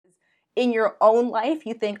in your own life,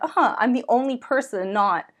 you think, I'm the only person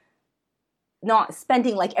not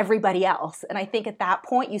spending like everybody else. And I think at that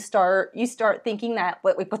point you start thinking that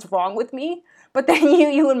what's wrong with me? But then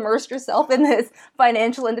you immerse yourself in this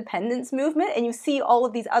financial independence movement, and you see all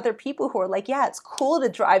of these other people who are like, yeah, it's cool to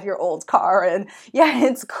drive your old car, and yeah,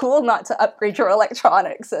 it's cool not to upgrade your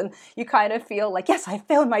electronics, and you kind of feel like, yes, I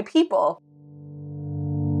found my people.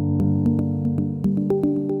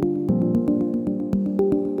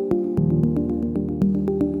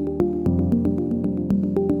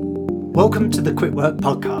 Welcome to the Quit Work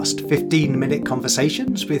Podcast, 15-minute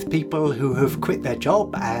conversations with people who have quit their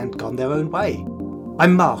job and gone their own way.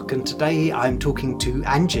 I'm Mark, and today I'm talking to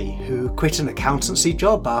Angie, who quit an accountancy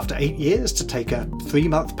job after 8 years to take a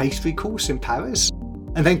 3-month pastry course in Paris,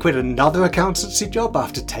 and then quit another accountancy job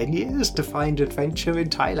after 10 years to find adventure in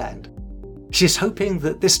Thailand. She's hoping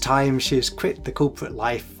that this time she's quit the corporate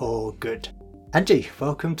life for good. Angie,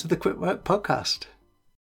 welcome to the Quit Work Podcast.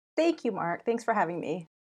 Thank you, Mark. Thanks for having me.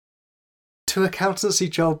 2 accountancy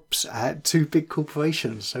jobs at 2 big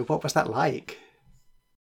corporations. So what was that like?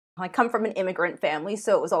 I come from an immigrant family,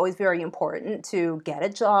 so it was always very important to get a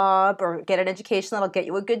job or get an education that'll get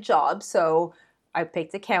you a good job. So I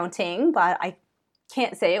picked accounting, but I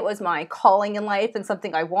can't say it was my calling in life and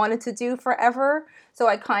something I wanted to do forever. So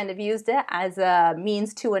I kind of used it as a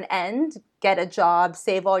means to an end, get a job,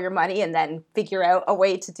 save all your money, and then figure out a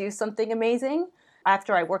way to do something amazing.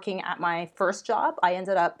 After I working at my first job, I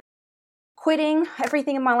ended up quitting.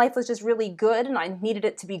 Everything in my life was just really good, and I needed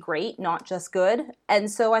it to be great, not just good. And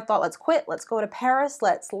so I thought, let's quit. Let's go to Paris.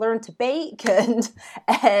 Let's learn to bake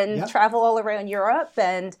and travel all around Europe.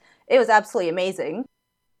 And it was absolutely amazing.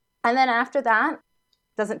 And then after that,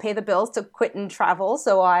 doesn't pay the bills to quit and travel.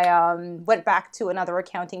 So I went back to another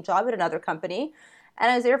accounting job at another company.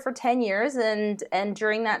 And I was there for 10 years. And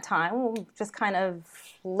during that time, just kind of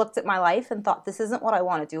looked at my life and thought, this isn't what I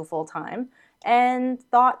want to do full time. And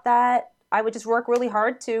thought that I would just work really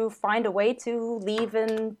hard to find a way to leave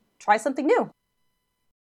and try something new.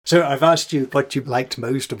 So I've asked you what you liked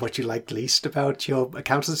most and what you liked least about your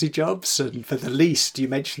accountancy jobs. And for the least, you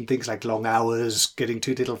mentioned things like long hours, getting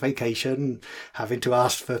too little vacation, having to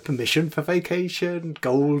ask for permission for vacation,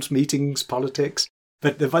 goals, meetings, politics.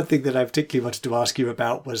 But the one thing that I particularly wanted to ask you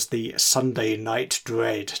about was the Sunday night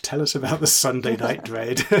dread. Tell us about the Sunday night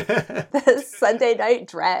dread. The Sunday night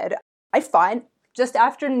dread. I find just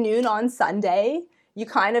after noon on Sunday, you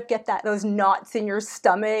kind of get those knots in your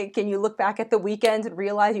stomach, and you look back at the weekend and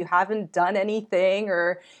realize you haven't done anything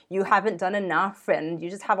or you haven't done enough, and you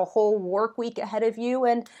just have a whole work week ahead of you.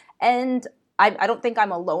 And I don't think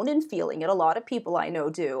I'm alone in feeling it. A lot of people I know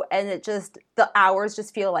do. And the hours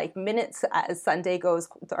just feel like minutes as Sunday goes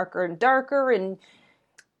darker and darker, and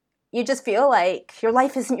you just feel like your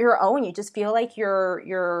life isn't your own. You just feel like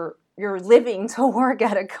you're living to work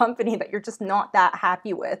at a company that you're just not that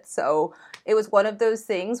happy with. So it was one of those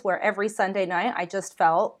things where every Sunday night I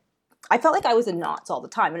felt like I was in knots all the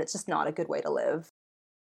time, and it's just not a good way to live.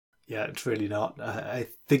 Yeah, it's really not. I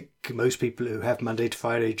think most people who have Monday to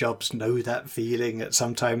Friday jobs know that feeling at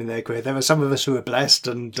some time in their career. There are some of us who are blessed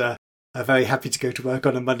and are very happy to go to work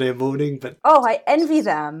on a Monday morning. But I envy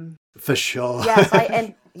them. For sure. Yes,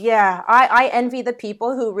 I envy the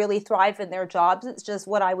people who really thrive in their jobs. It's just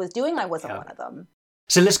what I was doing. I wasn't one of them.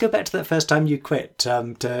 So let's go back to that first time you quit,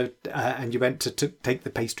 and you went to take the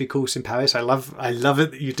pastry course in Paris. I love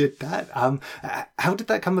it that you did that. How did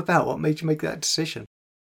that come about? What made you make that decision?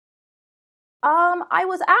 I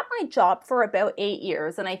was at my job for about 8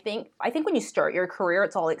 years, and I think when you start your career,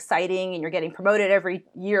 it's all exciting, and you're getting promoted every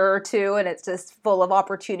year or two, and it's just full of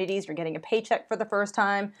opportunities. You're getting a paycheck for the first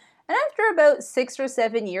time. And after about 6 or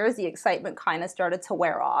 7 years, the excitement kind of started to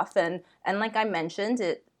wear off. And like I mentioned,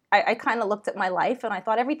 I kind of looked at my life and I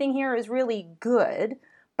thought everything here is really good,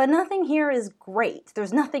 but nothing here is great.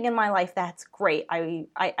 There's nothing in my life that's great. I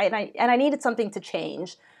needed something to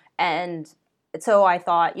change. And so I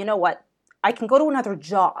thought, you know what? I can go to another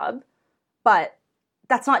job, but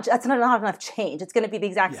that's not enough change. It's going to be the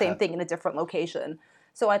exact same thing in a different location.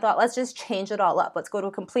 So I thought, let's just change it all up. Let's go to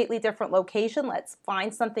a completely different location. Let's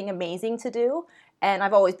find something amazing to do. And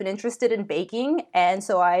I've always been interested in baking. And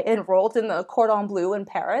so I enrolled in the Cordon Bleu in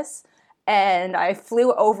Paris. And I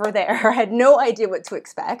flew over there. I had no idea what to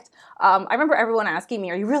expect. I remember everyone asking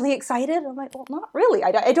me, are you really excited? I'm like, well, not really.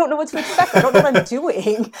 I don't know what to expect. I don't know what I'm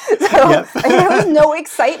doing. So there was no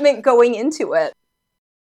excitement going into it.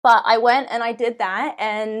 But I went and I did that,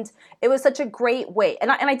 and it was such a great way.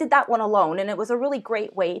 And I did that one alone, and it was a really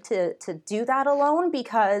great way to do that alone,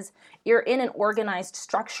 because you're in an organized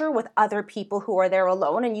structure with other people who are there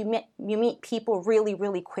alone, and you meet people really,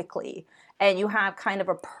 really quickly. and you have kind of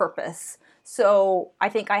a purpose. So I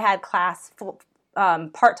think I had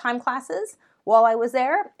part-time classes while I was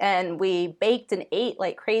there, and we baked and ate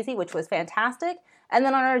like crazy, which was fantastic. And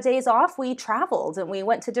then on our days off, we traveled and we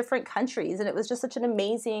went to different countries, and it was just such an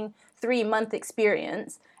amazing 3-month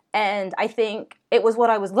experience. And I think it was what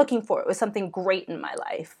I was looking for. It was something great in my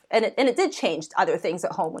life, and it did change other things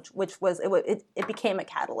at home, it became a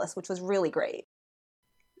catalyst, which was really great.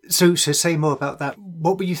 So say more about that.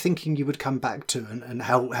 What were you thinking you would come back to, and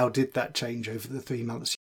how did that change over the 3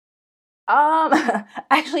 months?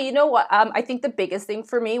 Actually, you know what? I think the biggest thing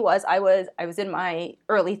for me was I was in my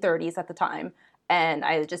early 30s at the time, and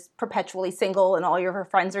I was just perpetually single, and all your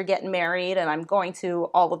friends are getting married, and I'm going to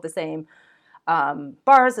all of the same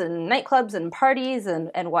bars and nightclubs and parties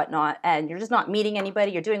and whatnot, and you're just not meeting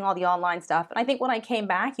anybody. You're doing all the online stuff. And I think when I came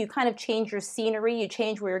back, you kind of change your scenery, you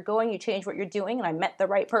change where you're going, you change what you're doing, and I met the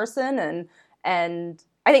right person, and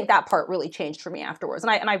I think that part really changed for me afterwards.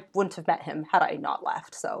 And I wouldn't have met him had I not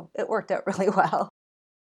left. So it worked out really well.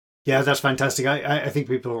 Yeah, that's fantastic. I think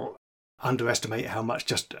people underestimate how much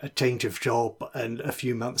just a change of job and a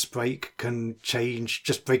few months break can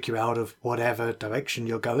break you out of whatever direction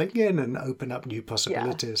you're going in and open up new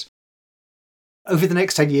possibilities. Yeah. Over the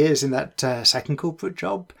next 10 years in that second corporate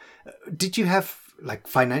job, did you have like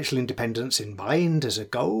financial independence in mind as a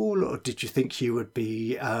goal, or did you think you would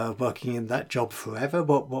be working in that job forever?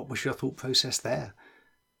 What was your thought process there?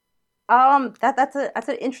 That's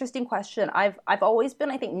an interesting question. I've always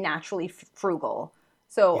been, I think, naturally frugal.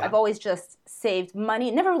 So yeah. I've always just saved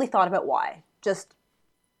money, never really thought about why, just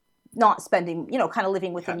not spending, kind of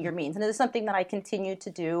living within your means. And it is something that I continued to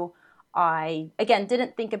do. I, again,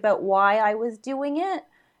 didn't think about why I was doing it.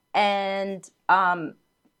 And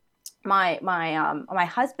my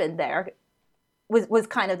husband there was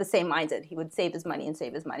kind of the same minded. He would save his money and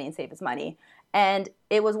save his money and save his money. And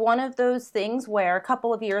it was one of those things where a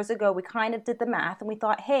couple of years ago, we kind of did the math and we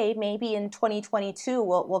thought, hey, maybe in 2022,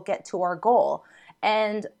 we'll get to our goal.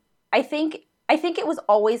 And I think it was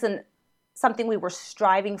always something we were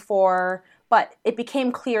striving for, but it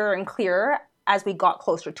became clearer and clearer as we got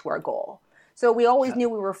closer to our goal. So we always knew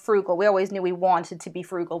we were frugal. We always knew we wanted to be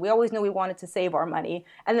frugal. We always knew we wanted to save our money.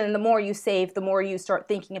 And then the more you save, the more you start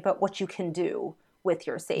thinking about what you can do with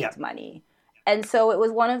your saved money. And so it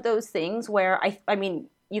was one of those things where I mean,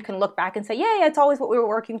 you can look back and say, yeah, it's always what we were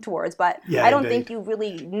working towards. But I don't think you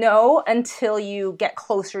really know until you get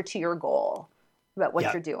closer to your goal about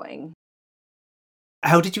what you're doing.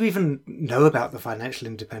 How did you even know about the financial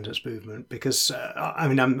independence movement? Because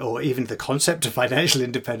or even the concept of financial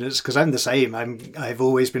independence, because I'm the same. I've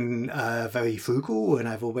always been very frugal and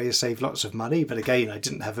I've always saved lots of money. But again, I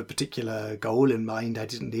didn't have a particular goal in mind. I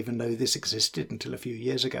didn't even know this existed until a few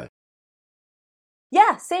years ago.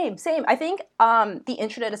 Yeah, same. I think the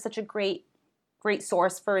internet is such a great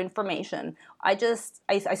source for information. I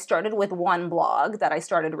started with one blog that I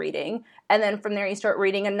started reading, and then from there you start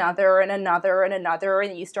reading another and another and another,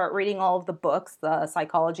 and you start reading all of the books, The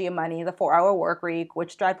Psychology of Money, The 4-Hour Workweek,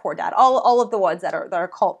 Rich Dad Poor Dad, all of the ones that are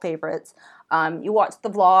cult favorites. You watch the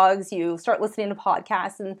vlogs, you start listening to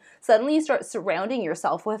podcasts, and suddenly you start surrounding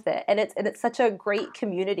yourself with it, and it's such a great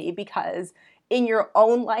community because in your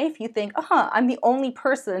own life you think, I'm the only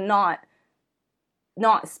person not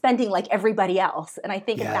spending like everybody else. And I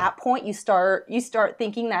think at that point you start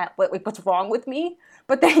thinking that what's wrong with me?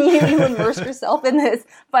 But then you immerse yourself in this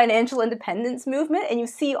financial independence movement and you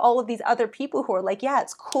see all of these other people who are like, yeah,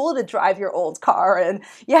 it's cool to drive your old car and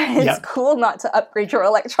it's cool not to upgrade your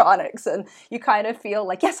electronics. And you kind of feel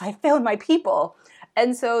like, yes, I found my people.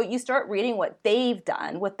 And so you start reading what they've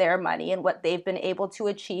done with their money and what they've been able to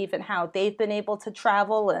achieve and how they've been able to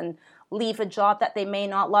travel and leave a job that they may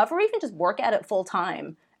not love or even just work at it full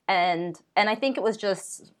time. And I think it was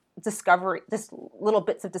just discovery, just little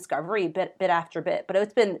bits of discovery bit after bit. But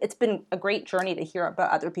it's been a great journey to hear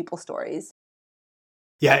about other people's stories.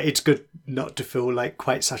 Yeah, it's good not to feel like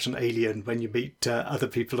quite such an alien when you meet other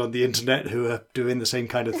people on the internet who are doing the same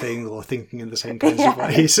kind of thing or thinking in the same kinds of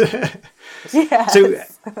ways. Yes. So,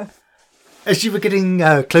 as you were getting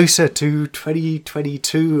closer to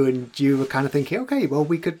 2022, and you were kind of thinking, okay, well,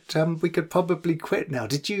 we could probably quit now.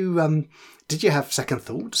 Did you have second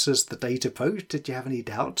thoughts as the date approached? Did you have any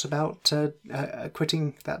doubts about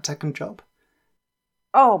quitting that second job?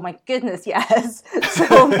 Oh my goodness, yes.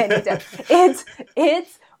 So many times.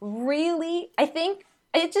 It's really, I think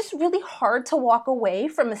it's just really hard to walk away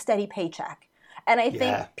from a steady paycheck. And I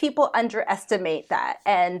think people underestimate that.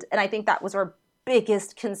 And I think that was our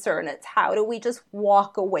biggest concern. It's how do we just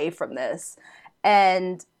walk away from this?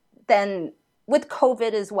 And then with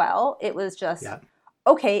COVID as well, it was just,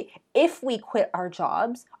 okay, if we quit our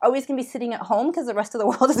jobs, are we just going to be sitting at home because the rest of the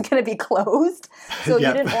world is going to be closed? So you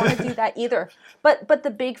Yep. didn't want to do that either. But the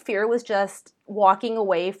big fear was just walking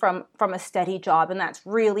away from a steady job, and that's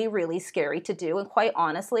really, really scary to do. And quite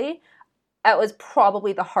honestly, that was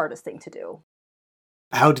probably the hardest thing to do.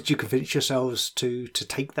 How did you convince yourselves to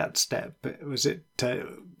take that step? Was it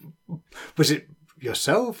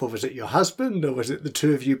yourself, or was it your husband, or was it the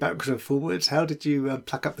two of you backwards and forwards? How did you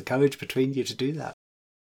pluck up the courage between you to do that?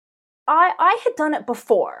 I had done it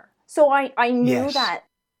before, so I knew Yes. that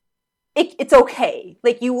it's okay.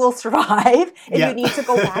 Like, you will survive. If Yeah. you need to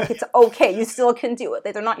go back, it's okay. You still can do it.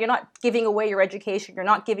 You're not giving away your education. You're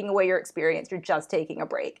not giving away your experience. You're just taking a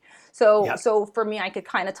break. So Yeah. so for me, I could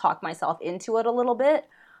kind of talk myself into it a little bit.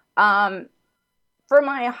 For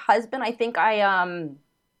my husband, I think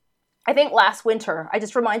last winter, I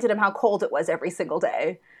just reminded him how cold it was every single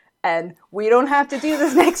day. And we don't have to do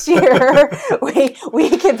this next year.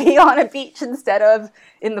 we could be on a beach instead of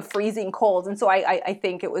in the freezing cold. And so I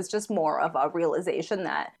think it was just more of a realization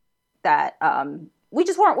that we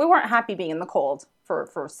weren't happy being in the cold for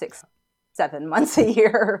 6-7 months a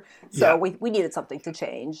year. So Yeah. we needed something to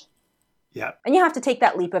change. Yeah. And you have to take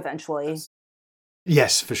that leap eventually.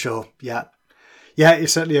 Yes, for sure. Yeah. Yeah,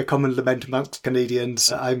 it's certainly a common lament amongst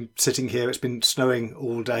Canadians. I'm sitting here, it's been snowing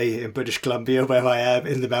all day in British Columbia, where I am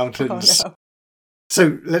in the mountains. Oh, no.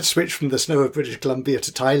 So let's switch from the snow of British Columbia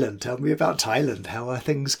to Thailand. Tell me about Thailand. How are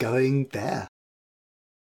things going there?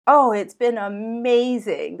 Oh, it's been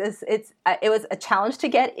amazing. It was a challenge to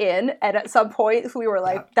get in, and at some point we were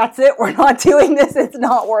like, "That's it. We're not doing this. It's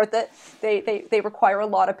not worth it." They require a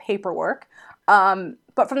lot of paperwork.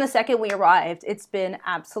 But from the second we arrived, it's been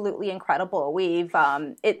absolutely incredible.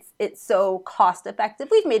 It's so cost effective.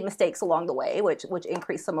 We've made mistakes along the way, which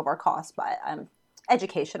increased some of our costs, but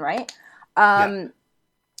education, right?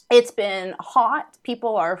 It's been hot.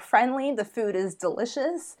 People are friendly. The food is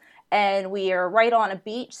delicious. And we are right on a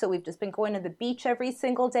beach, so we've just been going to the beach every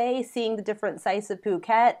single day, seeing the different sites of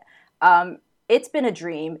Phuket. It's been a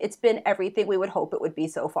dream. It's been everything we would hope it would be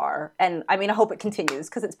so far. And I mean, I hope it continues,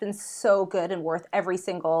 because it's been so good and worth every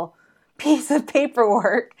single piece of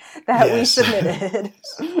paperwork that we submitted.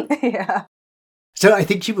 Yeah. So I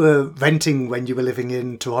think you were renting when you were living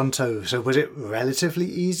in Toronto. So was it relatively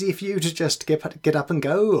easy for you to just get up and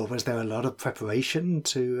go, or was there a lot of preparation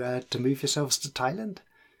to move yourselves to Thailand?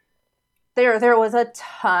 There was a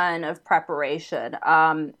ton of preparation.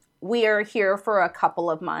 We are here for a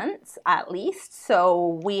couple of months at least,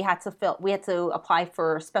 so we had to apply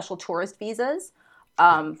for special tourist visas.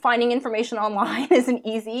 Finding information online isn't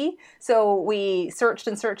easy, so we searched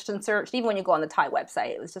and searched and searched. Even when you go on the Thai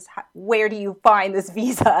website, it was just, where do you find this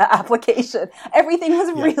visa application? Everything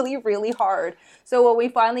was really, really hard. So when we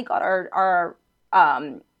finally got our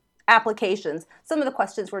applications, some of the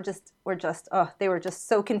questions were just they were just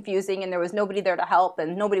so confusing, and there was nobody there to help,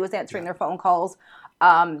 and nobody was answering their phone calls.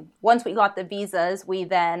 Once we got the visas, we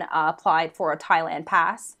then applied for a Thailand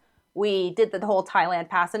pass. We did the whole Thailand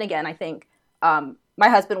pass, and again, I think my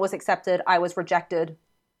husband was accepted, I was rejected,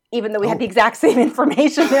 even though we had the exact same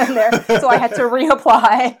information in there. So I had to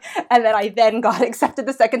reapply, and then I got accepted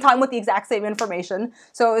the second time with the exact same information.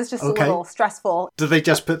 So it was just a little stressful. Do they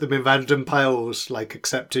just put them in random piles, like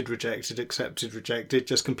accepted, rejected,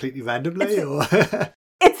 just completely randomly?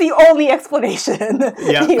 It's the only explanation.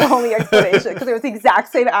 The only explanation, because it was the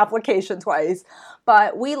exact same application twice.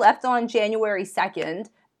 But we left on January 2nd,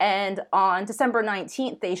 and on December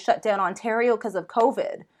 19th, they shut down Ontario because of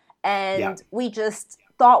COVID. And we just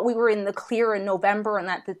thought we were in the clear in November, and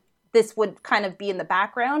that this would kind of be in the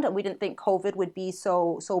background, and we didn't think COVID would be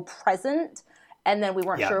so present. And then we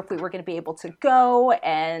weren't sure if we were going to be able to go,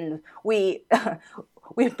 and we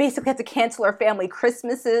basically had to cancel our family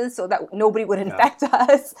Christmases so that nobody would infect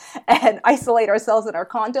us and isolate ourselves in our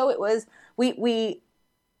condo. It was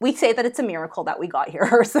we say that it's a miracle that we got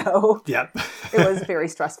here. So it was very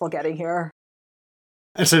stressful getting here.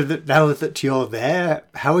 And so now that you're there,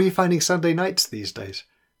 how are you finding Sunday nights these days?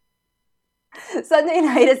 Sunday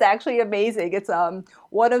night is actually amazing. It's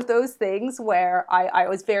one of those things where I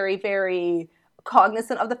was very, very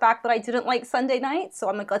cognizant of the fact that I didn't like Sunday nights. So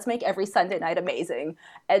I'm like, let's make every Sunday night amazing.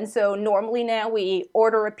 And so normally now we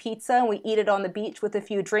order a pizza and we eat it on the beach with a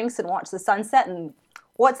few drinks and watch the sunset. And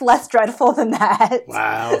what's less dreadful than that?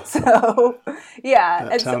 Wow. So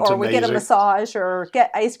yeah, or we amazing. get a massage or get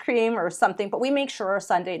ice cream or something. But we make sure our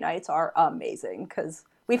Sunday nights are amazing, because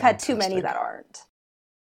we've had too many that aren't.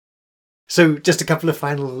 So just a couple of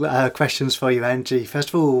final questions for you, Angie. First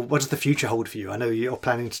of all, what does the future hold for you? I know you're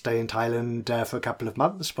planning to stay in Thailand for a couple of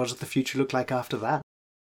months. What does the future look like after that?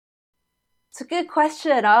 It's a good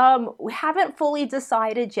question. We haven't fully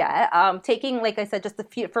decided yet. Taking, like I said, just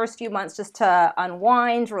the first few months just to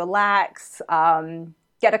unwind, relax,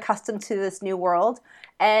 get accustomed to this new world.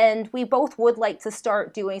 And we both would like to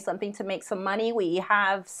start doing something to make some money. We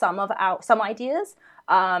have some ideas,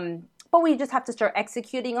 but we just have to start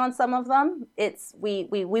executing on some of them. We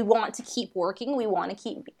want to keep working. We want to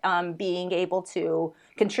keep being able to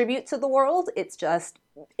contribute to the world. It's just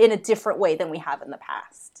in a different way than we have in the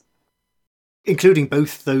past. Including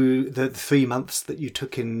both the 3 months that you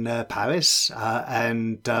took in Paris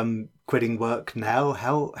and quitting work now.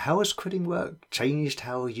 How has quitting work changed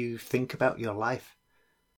how you think about your life?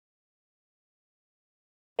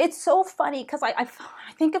 It's so funny because I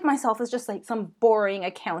think of myself as just like some boring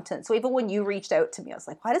accountant. So even when you reached out to me, I was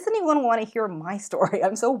like, why does anyone want to hear my story?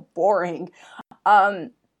 I'm so boring.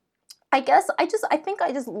 I guess I think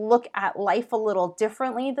I just look at life a little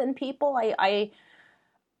differently than people.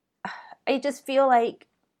 I just feel like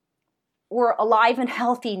we're alive and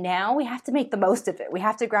healthy now. We have to make the most of it. We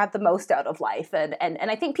have to grab the most out of life. And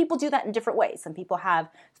I think people do that in different ways. Some people have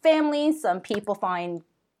families. Some people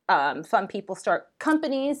start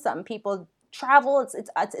companies. Some people travel.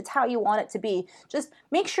 It's how you want it to be. Just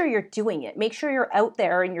make sure you're doing it. Make sure you're out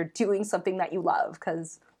there and you're doing something that you love,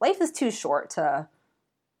 because life is too short to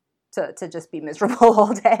just be miserable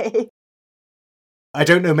all day. I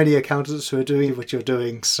don't know many accountants who are doing what you're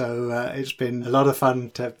doing, so it's been a lot of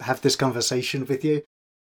fun to have this conversation with you.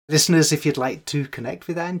 Listeners, if you'd like to connect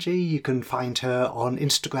with Angie, you can find her on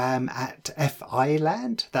Instagram at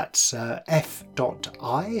FIland. That's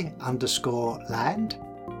F.I_land.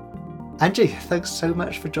 Angie, thanks so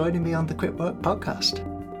much for joining me on the Quit Work podcast.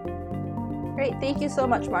 Great. Thank you so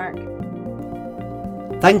much, Mark.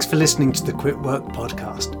 Thanks for listening to the Quit Work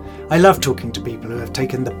podcast. I love talking to people who have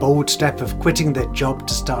taken the bold step of quitting their job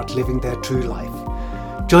to start living their true life.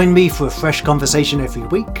 Join me for a fresh conversation every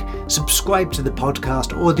week. Subscribe to the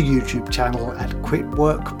podcast or the YouTube channel at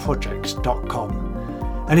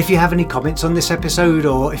quitworkproject.com. And if you have any comments on this episode,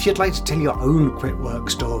 or if you'd like to tell your own Quit Work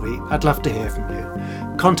story, I'd love to hear from you.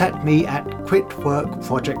 Contact me at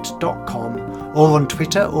quitworkproject.com or on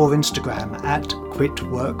Twitter or Instagram at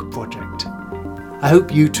quitworkproject. I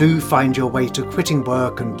hope you too find your way to quitting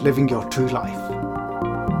work and living your true life.